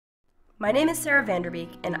My name is Sara Vanderbeek,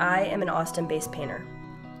 and I am an Austin-based painter.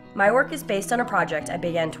 My work is based on a project I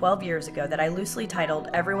began 12 years ago that I loosely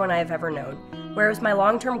titled Everyone I Have Ever Known, where it was my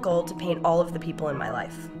long-term goal to paint all of the people in my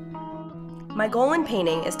life. My goal in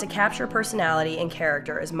painting is to capture personality and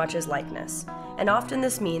character as much as likeness, and often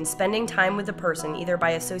this means spending time with the person either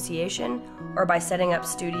by association or by setting up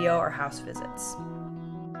studio or house visits.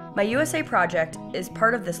 My USA project is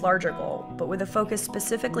part of this larger goal, but with a focus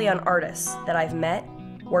specifically on artists that I've met,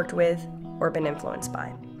 worked with, or been influenced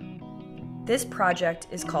by. This project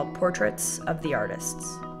is called Portraits of the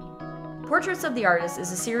Artists. Portraits of the Artists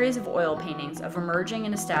is a series of oil paintings of emerging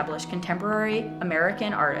and established contemporary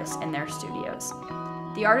American artists in their studios.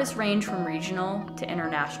 The artists range from regional to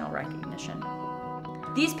international recognition.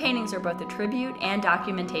 These paintings are both a tribute and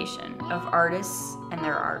documentation of artists and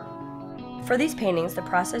their art. For these paintings, the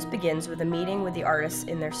process begins with a meeting with the artists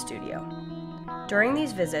in their studio. During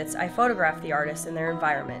these visits, I photograph the artists and their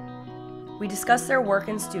environment. We discuss their work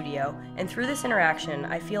in studio, and through this interaction,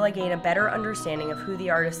 I feel I gain a better understanding of who the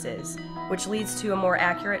artist is, which leads to a more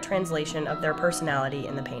accurate translation of their personality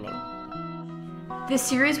in the painting. This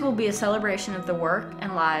series will be a celebration of the work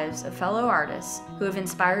and lives of fellow artists who have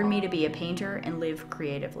inspired me to be a painter and live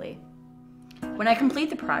creatively. When I complete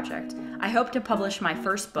the project, I hope to publish my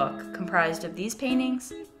first book comprised of these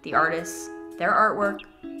paintings, the artists, their artwork,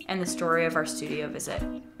 and the story of our studio visit.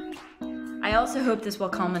 I also hope this will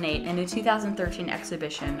culminate in a 2013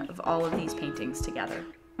 exhibition of all of these paintings together.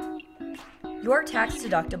 Your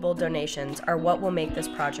tax-deductible donations are what will make this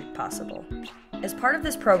project possible. As part of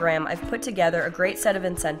this program, I've put together a great set of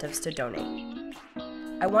incentives to donate.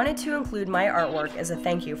 I wanted to include my artwork as a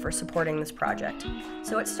thank you for supporting this project.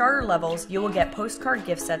 So at starter levels, you will get postcard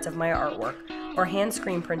gift sets of my artwork or hand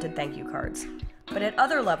screen printed thank you cards. But at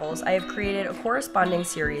other levels, I have created a corresponding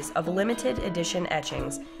series of limited edition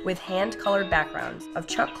etchings with hand-colored backgrounds of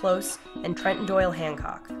Chuck Close and Trenton Doyle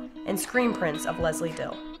Hancock, and screen prints of Leslie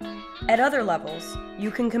Dill. At other levels,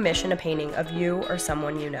 you can commission a painting of you or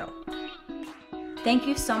someone you know. Thank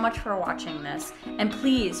you so much for watching this, and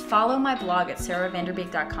please follow my blog at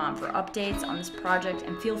saravanderbeek.com for updates on this project,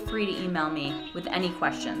 and feel free to email me with any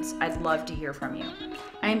questions. I'd love to hear from you.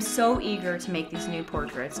 I am so eager to make these new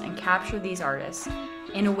portraits and capture these artists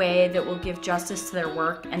in a way that will give justice to their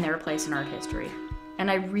work and their place in art history.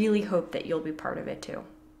 And I really hope that you'll be part of it too.